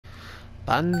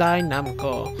Bandai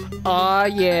Namco. Oh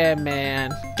yeah,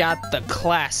 man. Got the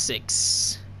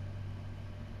classics.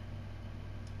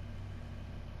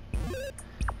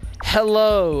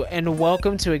 Hello, and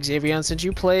welcome to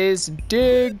exavion-senju Plays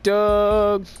Dig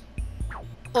Dug.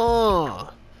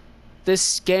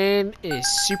 This game is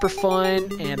super fun,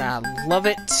 and I love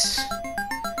it.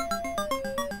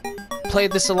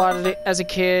 Played this a lot as a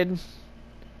kid.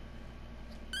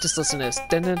 Just listen to this.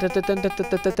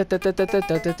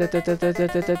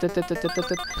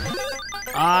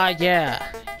 Ah,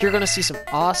 yeah. You're gonna see some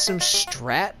awesome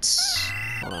strats.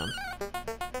 Hold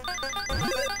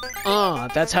on.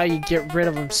 That's how you get rid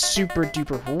of them super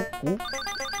duper. Ooh.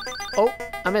 Oh,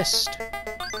 I missed.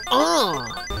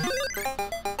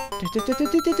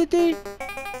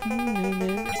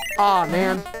 Aw,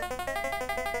 man.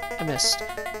 I missed.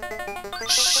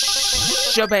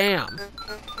 Shabam.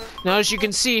 Now, as you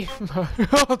can see, my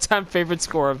all-time favorite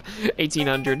score of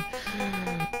 1800.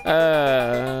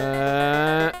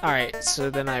 Alright, so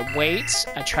then I wait.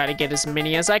 I try to get as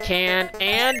many as I can,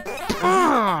 and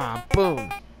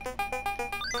boom.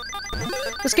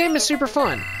 This game is super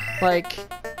fun. Like,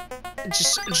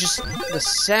 just the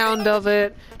sound of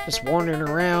it, just wandering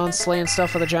around, slaying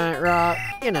stuff with a giant rock.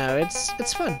 You know,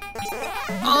 it's fun.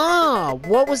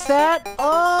 What was that?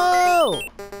 Oh!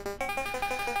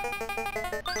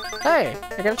 Hey,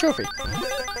 I got a trophy.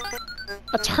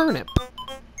 A turnip.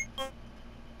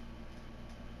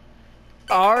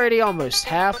 Already almost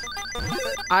half.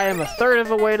 I am a third of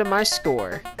the way to my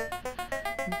score.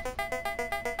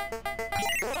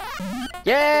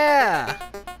 Yeah!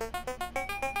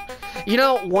 You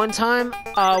know, one time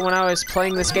when I was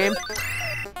playing this game,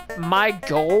 my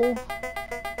goal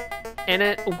in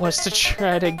it was to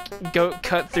try to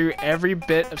cut through every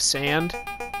bit of sand.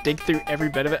 Dig through every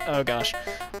bit of it. Oh gosh.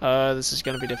 This is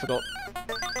gonna be difficult.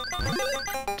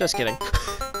 Just kidding.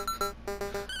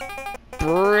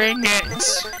 Bring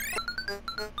it!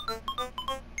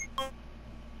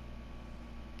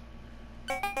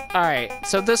 Alright,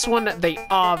 so this one, they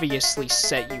obviously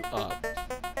set you up.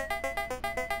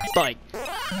 Like,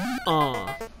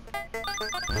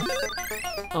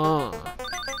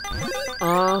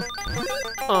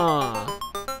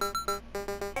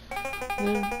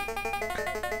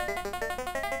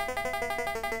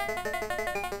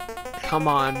 Come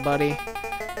on, buddy.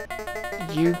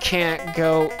 You can't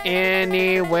go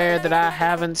anywhere that I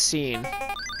haven't seen.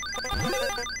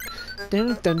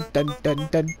 Dun, dun, dun, dun,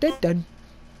 dun, dun, dun.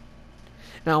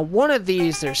 Now, one of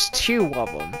these, there's two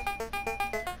of them.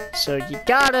 So you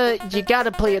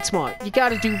gotta play it smart. You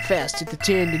gotta do fast at the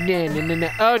 10 and 9 and then.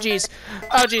 Oh jeez.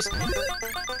 Oh jeez.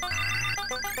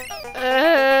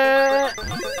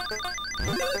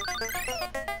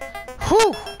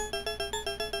 Whew.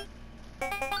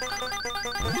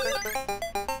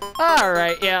 All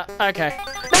right. Yeah. Okay.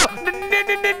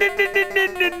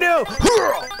 No.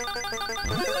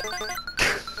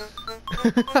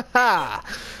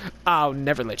 I'll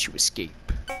never let you escape.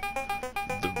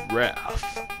 The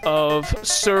wrath of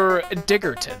Sir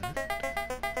Diggerton.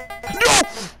 No!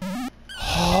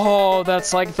 Oh,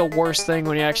 that's like the worst thing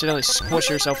when you accidentally squish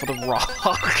yourself with a rock.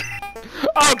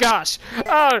 Oh gosh.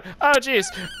 Oh jeez.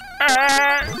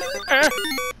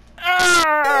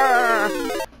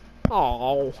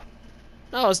 Oh,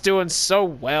 I was doing so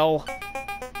well.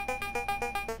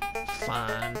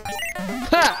 Fine.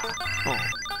 Ha! Oh.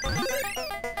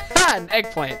 Ha! An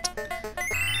eggplant.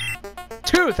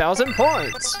 2,000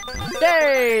 points.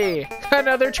 Yay!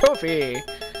 Another trophy.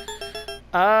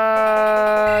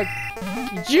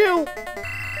 You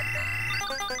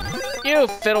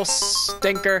fiddle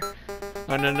stinker.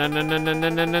 Oh, no.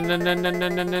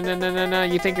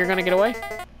 You think you're gonna get away?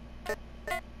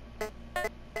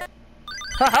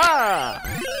 Haha!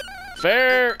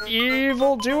 Fair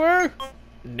evildoer?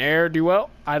 Ne'er-do-well.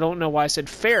 I don't know why I said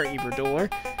fair evildoer.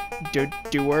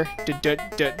 Doer.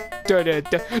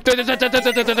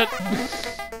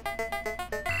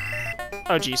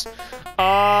 Oh jeez.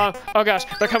 Oh gosh,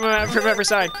 they're coming out from every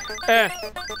side.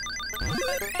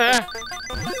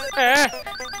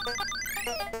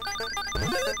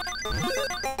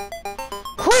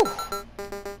 Whew.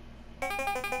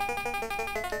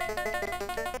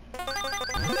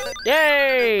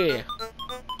 Yay!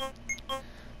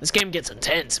 This game gets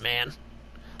intense, man.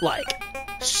 Like,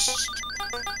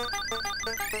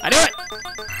 I knew it!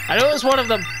 I knew it was one of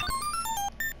them.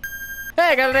 Hey,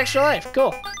 I got an extra life.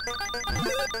 Cool.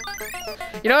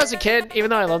 You know, as a kid,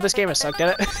 even though I love this game, I sucked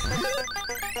at it.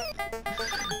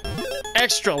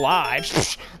 Extra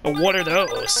lives? What are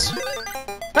those?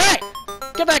 Hey!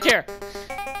 Get back here!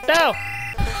 No!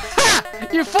 Ha!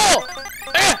 You fool!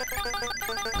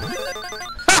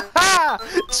 Ha ha!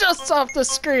 Just off the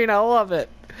screen, I love it.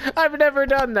 I've never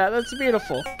done that. That's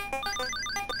beautiful.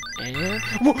 And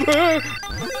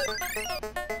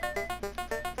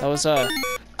that was a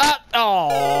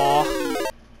oh.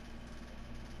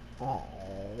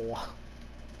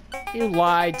 You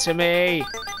lied to me.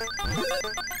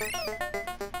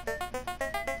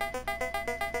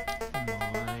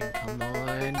 Come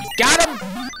on. Got him!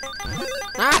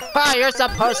 Ah, you're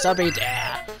supposed to be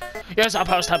there. You're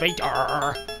supposed to be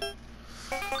there.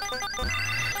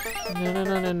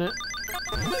 No.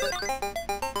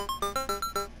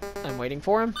 I'm waiting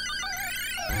for him.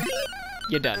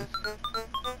 You're done.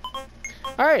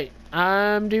 Alright,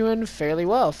 I'm doing fairly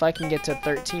well. If I can get to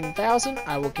 13,000,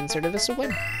 I will consider this a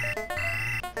win.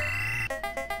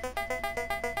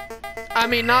 I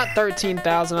mean, not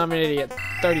 13,000, I'm an idiot.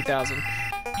 30,000.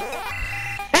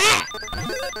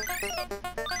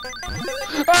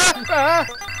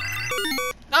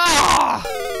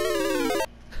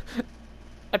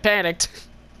 I panicked.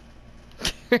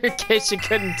 In case you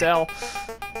couldn't tell.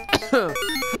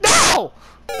 No!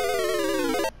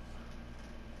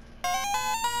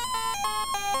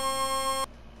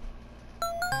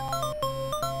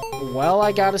 Well,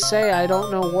 I gotta say, I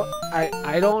don't know what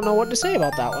I don't know what to say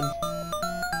about that one.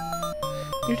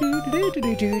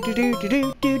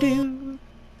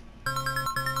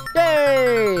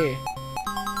 Yay!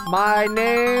 My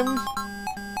name.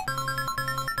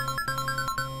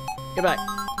 Get back.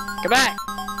 Get back.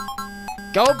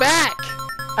 Go back.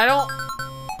 I don't.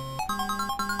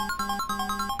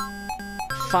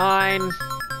 Fine.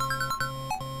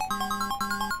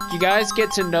 You guys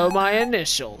get to know my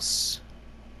initials.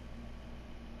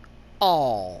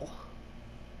 All.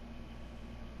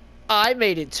 I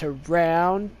made it to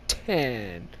round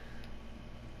 10.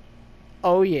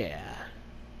 Oh yeah.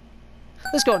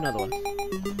 Let's go another one.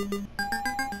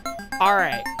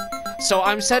 Alright. So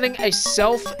I'm setting a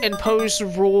self-imposed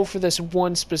rule for this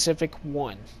one specific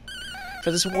one.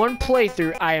 For this one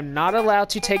playthrough, I am not allowed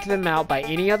to take them out by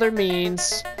any other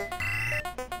means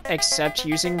except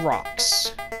using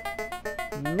rocks.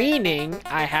 Meaning,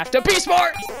 I have to be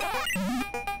smart!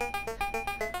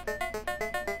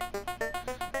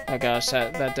 Oh gosh,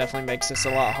 that definitely makes this a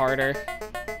lot harder.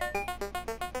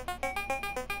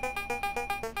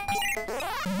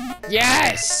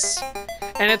 Yes!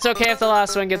 And it's okay if the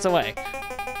last one gets away.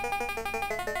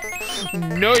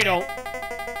 No, you don't.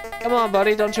 Come on,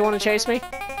 buddy. Don't you want to chase me?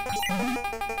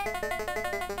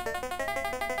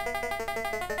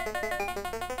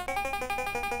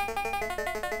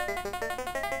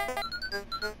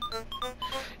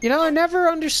 You know, I never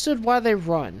understood why they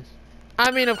run.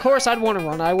 I mean, of course I'd want to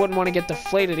run. I wouldn't want to get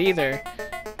deflated either.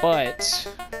 But...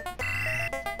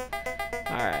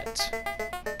 Alright.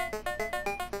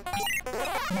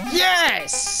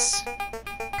 Yes!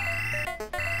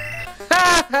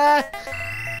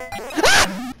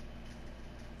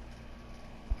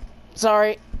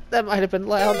 Sorry, that might have been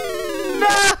loud. No!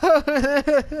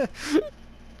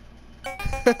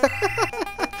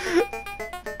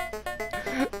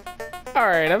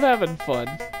 Alright, I'm having fun.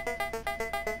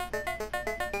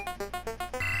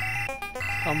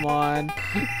 Come on.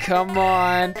 Come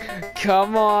on.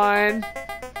 Come on.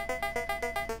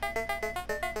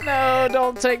 No,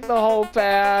 don't take the whole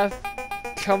path.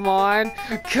 Come on.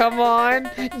 Come on.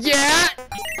 Yeah!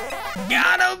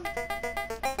 Got him!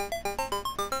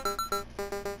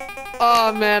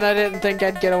 Oh man, I didn't think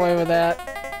I'd get away with that.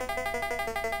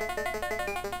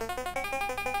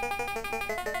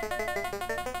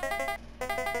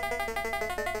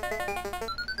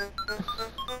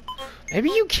 Maybe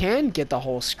you can get the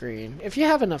whole screen. If you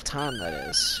have enough time, that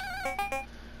is.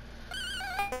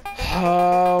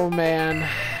 Oh, man.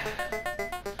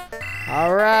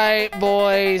 Alright,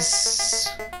 boys.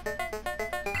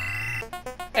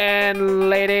 And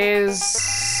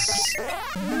ladies.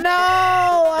 No!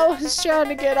 I was trying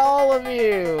to get all of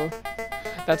you.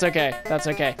 That's okay. That's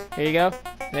okay. Here you go.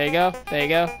 There you go. There you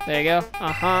go. There you go.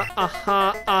 Uh-huh.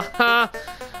 Uh-huh. Uh-huh.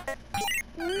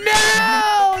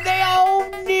 No! They all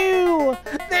knew!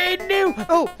 They knew!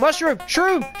 Oh, mushroom!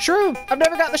 Shroom! Shroom! I've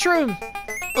never got the shroom!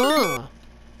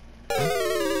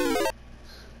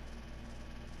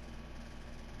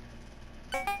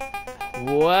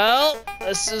 Well,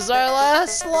 this is our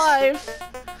last life.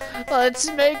 Let's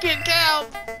make it count!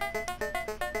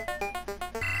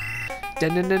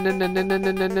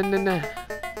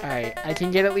 Alright, I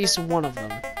can get at least one of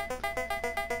them.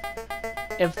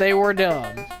 If they were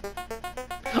dumb.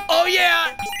 Oh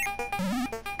yeah!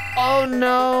 Oh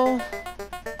no.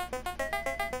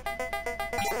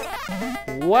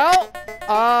 Well,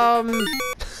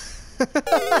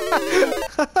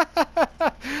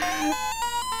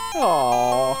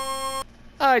 Aww.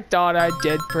 I thought I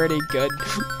did pretty good.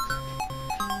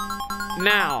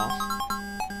 Now,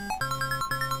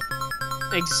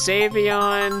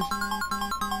 Exavion.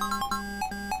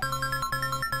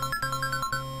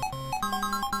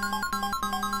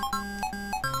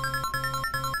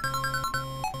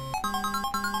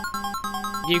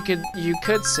 You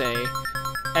could say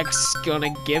X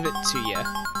gonna give it to you.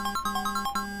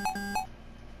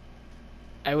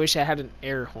 I wish I had an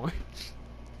air horn.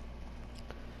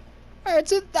 Alright,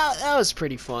 so that was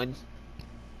pretty fun.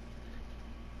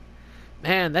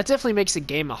 Man, that definitely makes the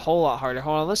game a whole lot harder.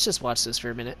 Hold on, let's just watch this for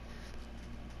a minute.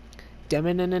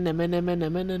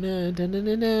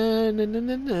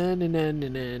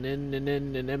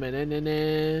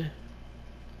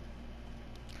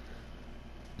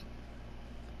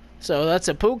 So that's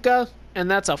a Puka,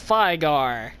 and that's a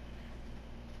Figar.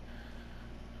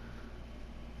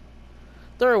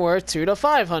 They're worth 2 to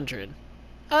 500.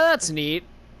 Oh, that's neat.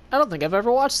 I don't think I've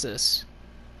ever watched this.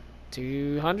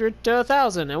 200 to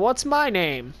 1,000. And what's my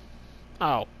name?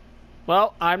 Oh.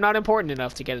 Well, I'm not important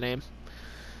enough to get a name.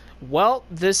 Well,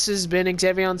 this has been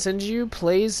exavion-senju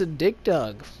plays a Dig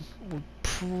Dug. We'll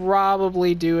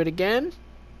probably do it again.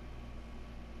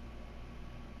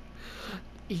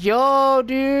 Yo,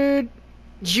 dude.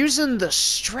 Using the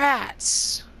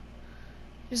strats.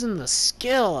 Using the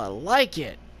skill. I like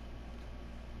it.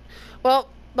 Well,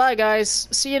 bye, guys.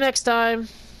 See you next time.